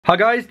Hi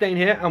guys, Dane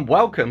here and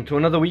welcome to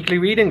another weekly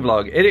reading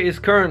vlog. It is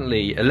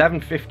currently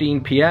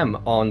 11:15 p.m.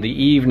 on the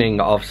evening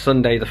of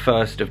Sunday the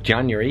 1st of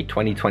January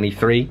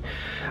 2023.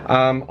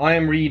 I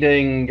am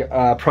reading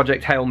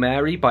Project Hail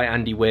Mary by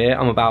Andy Weir.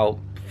 I'm about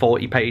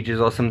 40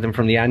 pages or something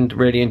from the end,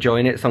 really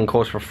enjoying it. It's on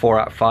course for 4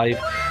 out of 5.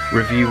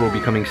 Review will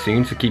be coming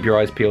soon, so keep your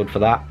eyes peeled for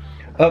that.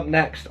 Up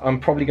next, I'm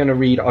probably going to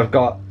read, I've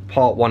got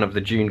part 1 of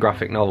the Dune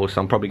graphic novel,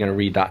 so I'm probably going to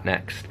read that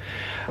next.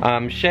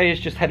 Shay has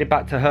just headed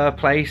back to her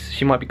place.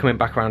 She might be coming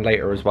back around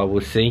later as well,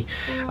 we'll see.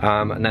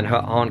 And then her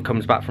aunt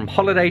comes back from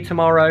holiday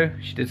tomorrow.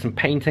 She did some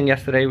painting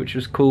yesterday, which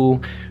was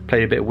cool.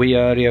 Played a bit of Weir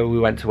earlier. We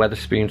went to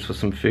Wetherspoons for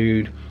some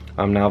food.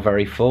 I'm now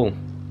very full.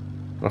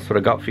 That's what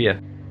I got for you.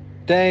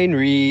 Dane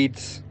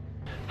reads.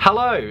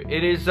 Hello,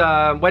 it is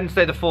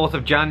Wednesday the 4th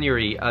of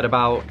January at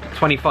about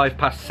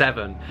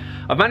 7:25.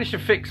 I've managed to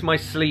fix my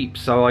sleep,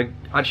 so I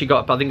actually got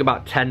up I think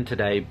about 10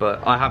 today,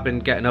 but I have been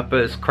getting up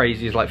as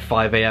crazy as like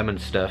 5 AM and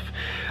stuff.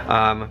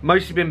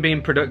 Mostly been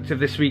being productive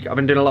this week. I've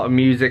been doing a lot of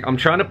music. I'm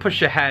trying to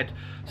push ahead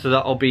so that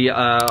I'll be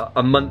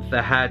a month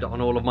ahead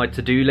on all of my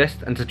to-do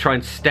list, and to try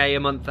and stay a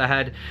month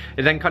ahead.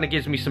 It then kind of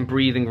gives me some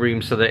breathing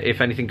room so that if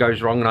anything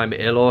goes wrong and I'm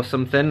ill or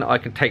something, I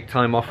can take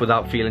time off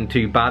without feeling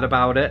too bad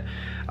about it.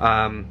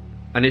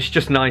 And it's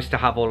just nice to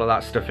have all of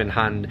that stuff in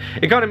hand.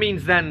 It kind of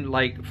means then,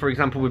 like, for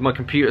example, with my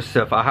computer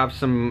stuff, I have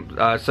some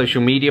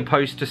social media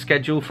posts to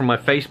schedule from my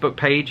Facebook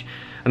page,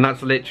 and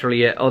that's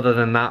literally it. Other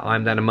than that,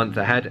 I'm then a month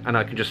ahead, and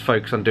I can just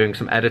focus on doing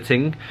some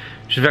editing,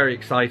 which is very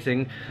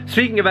exciting.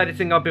 Speaking of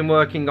editing, I've been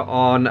working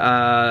on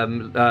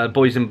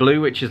Boys in Blue,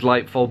 which is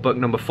Lightfall book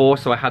number 4,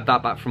 so I had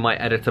that back from my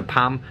editor,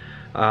 Pam.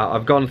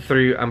 I've gone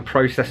through and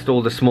processed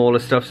all the smaller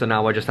stuff, so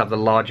now I just have the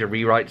larger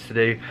rewrites to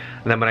do,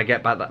 and then when I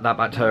get that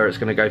back to her, it's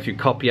going to go through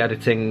copy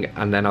editing,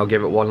 and then I'll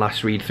give it one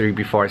last read through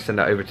before I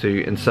send it over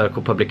to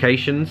Encircle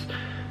Publications.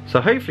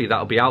 So hopefully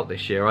that'll be out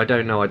this year. I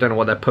don't know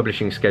what their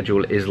publishing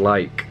schedule is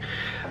like.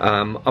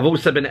 I've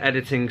also been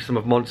editing some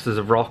of Monsters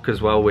of Rock as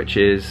well, which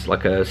is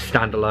like a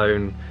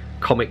standalone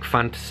comic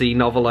fantasy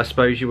novel, I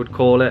suppose you would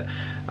call it.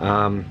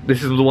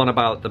 This is the one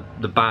about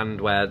the band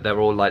where they're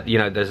all like, you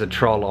know, there's a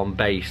troll on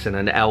bass and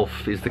an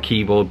elf is the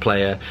keyboard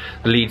player.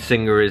 The lead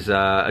singer is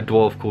a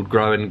dwarf called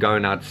Groen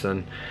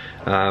Gonadson.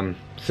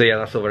 So yeah,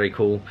 that's all very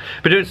cool.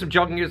 Been doing some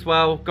jogging as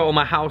well, got all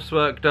my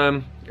housework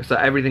done, so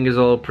everything is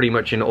all pretty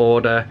much in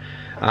order.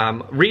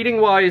 Reading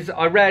wise,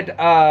 I read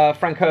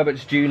Frank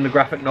Herbert's Dune, the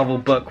graphic novel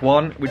book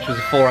 1, which was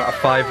a 4 out of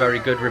 5, very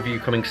good review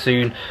coming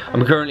soon.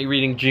 I'm currently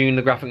reading Dune,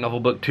 the graphic novel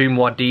book 2,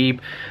 Muad'Dib,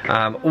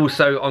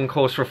 also on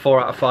course for a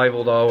 4 out of 5,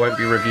 although I won't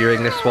be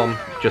reviewing this one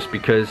just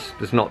because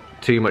there's not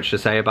too much to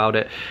say about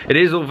it. It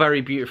is all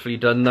very beautifully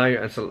done though,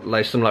 and so,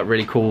 like, some like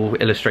really cool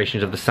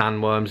illustrations of the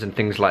sandworms and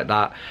things like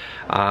that.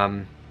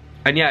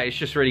 And yeah, it's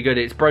just really good.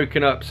 It's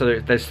broken up, so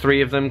there's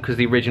 3 of them, because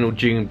the original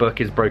Dune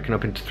book is broken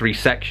up into 3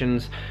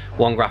 sections,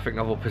 1 graphic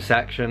novel per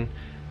section,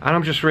 and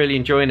I'm just really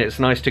enjoying it. It's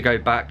nice to go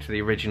back to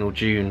the original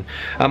Dune.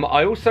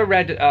 I also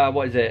read,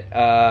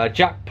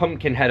 Jack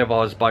Pumpkinhead of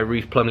Oz by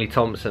Ruth Plumly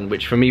Thompson,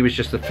 which for me was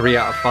just a 3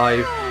 out of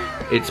 5.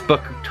 It's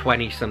book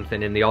 20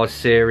 something in the Oz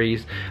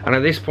series, and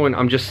at this point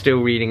I'm just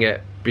still reading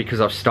it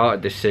because I've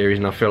started this series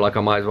and I feel like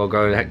I might as well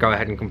go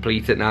ahead and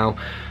complete it now.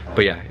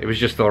 But yeah, it was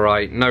just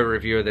alright. No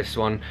review of this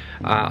one.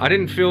 I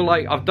didn't feel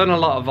like, I've done a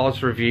lot of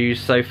Oz reviews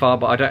so far,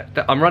 but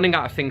I'm running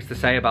out of things to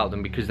say about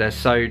them because they're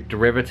so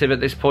derivative at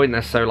this point.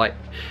 They're so like,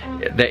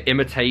 they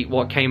imitate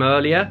what came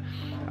earlier.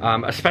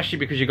 Especially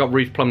because you got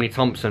Ruth Plumly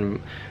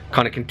Thompson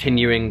kind of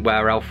continuing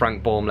where L.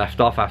 Frank Baum left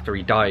off after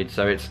he died.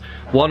 So it's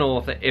one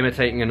author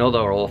imitating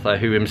another author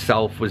who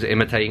himself was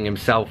imitating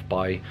himself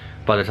by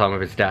the time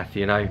of his death,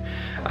 you know.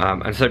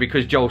 And so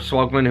because Joel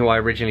Swogman, who I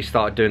originally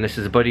started doing this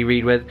as a buddy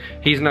read with,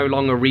 he's no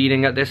longer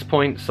reading at this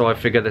point, so I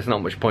figure there's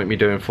not much point me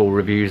doing full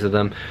reviews of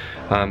them.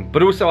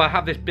 But also I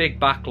have this big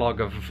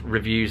backlog of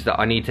reviews that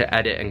I need to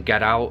edit and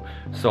get out,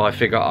 so I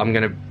figure I'm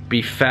going to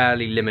be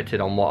fairly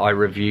limited on what I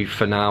review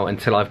for now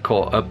until I've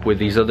caught up with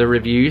these other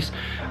reviews,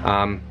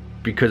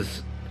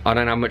 because I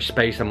don't have much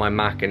space on my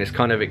Mac and it's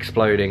kind of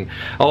exploding.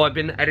 Oh, I've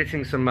been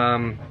editing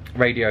some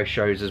radio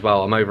shows as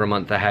well. I'm over a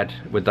month ahead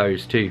with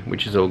those too,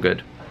 which is all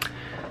good.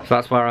 So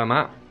that's where I'm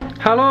at.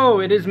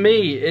 Hello, it is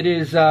me. It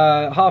is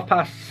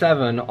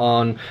 7:30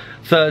 on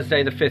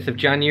Thursday the 5th of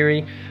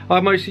January.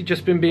 I've mostly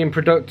just been being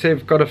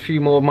productive, got a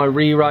few more of my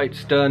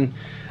rewrites done.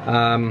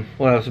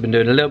 What else have I been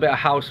doing? A little bit of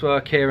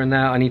housework here and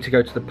there. I need to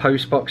go to the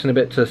post box in a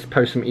bit to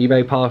post some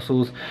eBay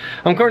parcels.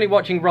 I'm currently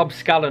watching Rob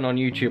Scallon on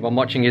YouTube. I'm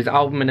watching his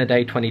Album in a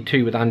Day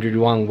 22 with Andrew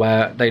Duong,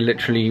 where they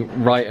literally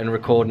write and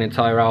record an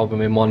entire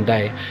album in one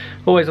day.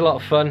 Always a lot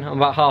of fun. I'm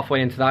about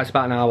halfway into that. It's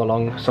about an hour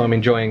long, so I'm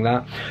enjoying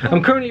that.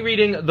 I'm currently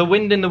reading The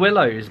Wind in the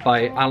Willows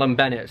by Alan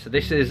Bennett. So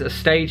this is a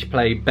stage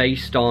play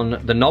based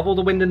on the novel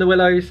The Wind in the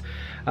Willows.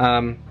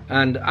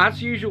 And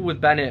as usual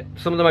with Bennett,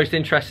 some of the most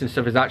interesting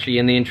stuff is actually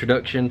in the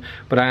introduction,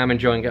 but I am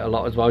enjoying it a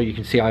lot as well. You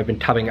can see I've been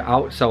tabbing it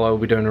out, so I will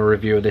be doing a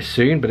review of this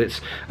soon, but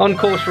it's on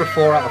course for a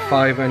 4 out of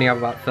 5. I only have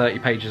about 30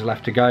 pages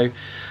left to go.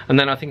 And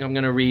then I think I'm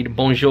going to read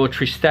Bonjour,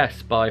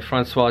 Tristesse by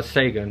Francoise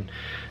Sagan.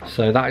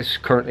 So that is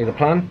currently the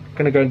plan. I'm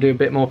going to go and do a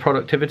bit more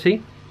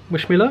productivity.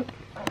 wish me luck.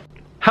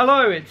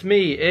 Hello, it's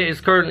me. It is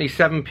currently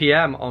 7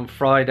 PM on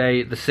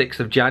Friday the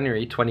 6th of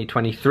January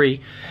 2023.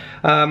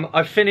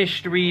 I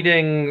finished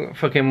reading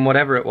fucking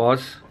whatever it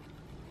was.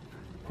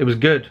 It was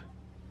good.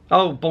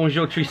 Oh,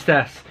 Bonjour,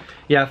 Tristesse.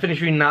 Yeah, I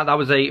finished reading that. That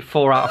was a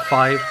 4 out of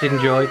 5. Did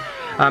enjoy.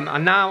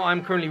 And now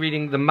I'm currently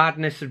reading The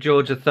Madness of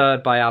George III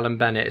by Alan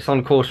Bennett. It's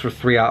on course for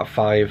 3 out of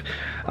 5.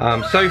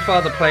 So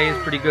far the play is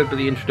pretty good, but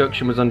the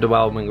introduction was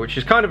underwhelming, which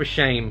is kind of a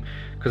shame,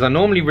 because I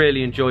normally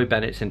really enjoy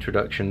Bennett's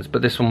introductions,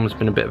 but this one has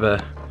been a bit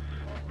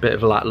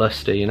of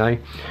lackluster, you know.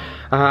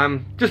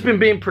 Just been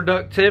being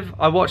productive.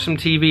 I watched some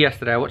TV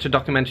yesterday. I watched a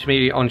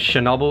documentary on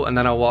Chernobyl, and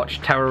then I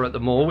watched Terror at the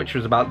Mall, which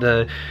was about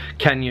the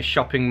Kenya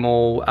shopping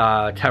mall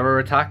terror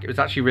attack. It was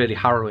actually really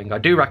harrowing. I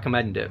do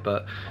recommend it,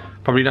 but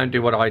probably don't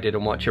do what I did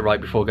and watch it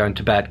right before going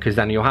to bed, because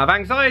then you'll have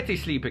anxiety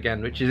sleep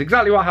again, which is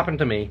exactly what happened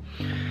to me.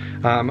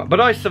 But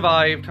I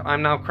survived.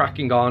 I'm now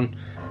cracking on.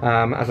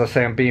 As I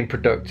say, I'm being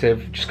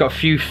productive. Just got a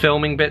few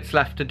filming bits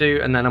left to do,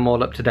 and then I'm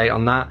all up to date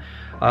on that.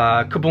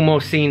 A couple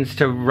more scenes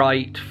to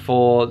write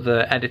for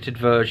the edited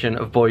version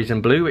of Boys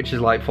in Blue, which is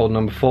Lightfall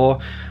number 4,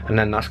 and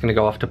then that's going to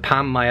go off to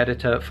Pam, my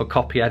editor, for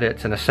copy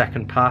edits and a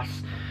second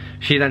pass.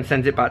 She then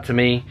sends it back to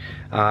me.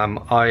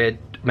 I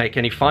make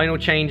any final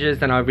changes,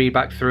 then I read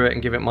back through it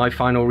and give it my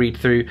final read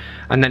through,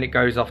 and then it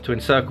goes off to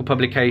Encircle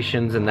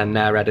Publications, and then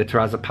their editor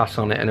has a pass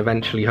on it, and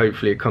eventually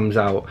hopefully it comes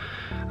out.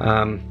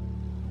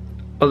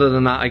 Other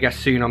than that, I guess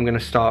soon I'm going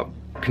to start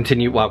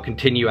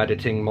continue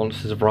editing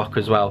Monsters of Rock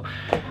as well,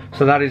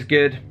 so that is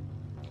good.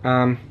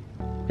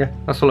 Yeah,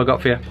 that's all I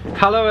got for you.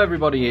 Hello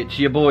everybody, it's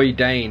your boy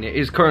Dane. It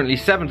is currently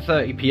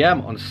 7:30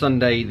 PM on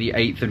Sunday the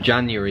 8th of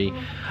January.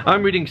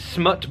 I'm reading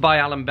Smut by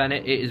Alan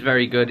Bennett. It is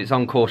very good. It's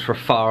on course for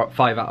 5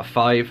 out of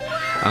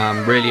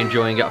 5. Really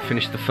enjoying it. I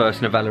finished the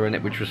first novella in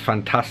it, which was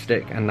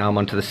fantastic, and now I'm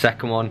on to the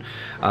second one.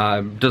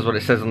 Does what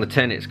it says on the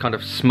tin. It's kind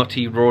of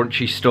smutty,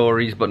 raunchy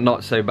stories, but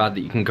not so bad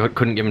that you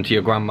couldn't give them to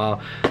your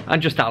grandma,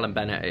 and just Alan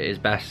Bennett at his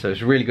best, so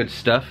it's really good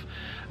stuff.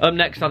 Up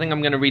next, I think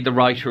I'm going to read The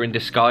Writer in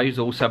Disguise,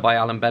 also by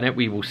Alan Bennett.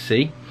 We will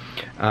see.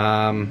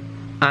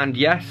 And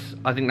yes,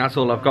 I think that's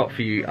all I've got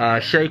for you.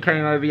 Shay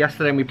came over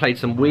yesterday and we played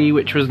some Wii,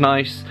 which was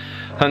nice.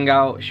 Hung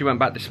out. She went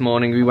back this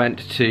morning. We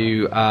went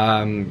to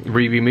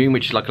Ruby Moon,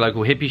 which is like a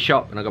local hippie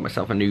shop, and I got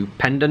myself a new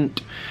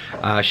pendant.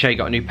 Shay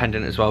got a new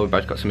pendant as well. We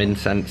both got some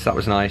incense. That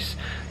was nice.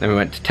 Then we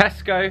went to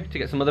Tesco to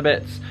get some other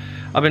bits.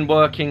 I've been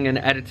working and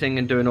editing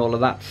and doing all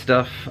of that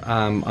stuff.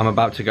 I'm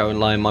about to go and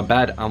lie in my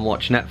bed and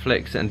watch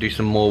Netflix and do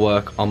some more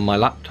work on my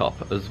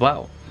laptop as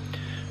well.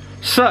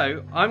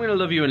 So, I'm going to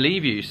love you and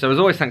leave you. So as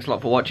always, thanks a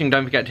lot for watching.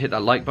 Don't forget to hit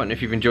that like button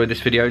if you've enjoyed this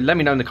video. Let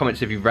me know in the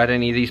comments if you've read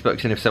any of these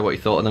books, and if so, what you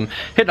thought of them.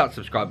 Hit that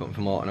subscribe button for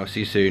more, and I'll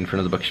see you soon for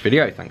another bookish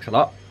video. Thanks a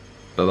lot.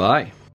 Bye-bye.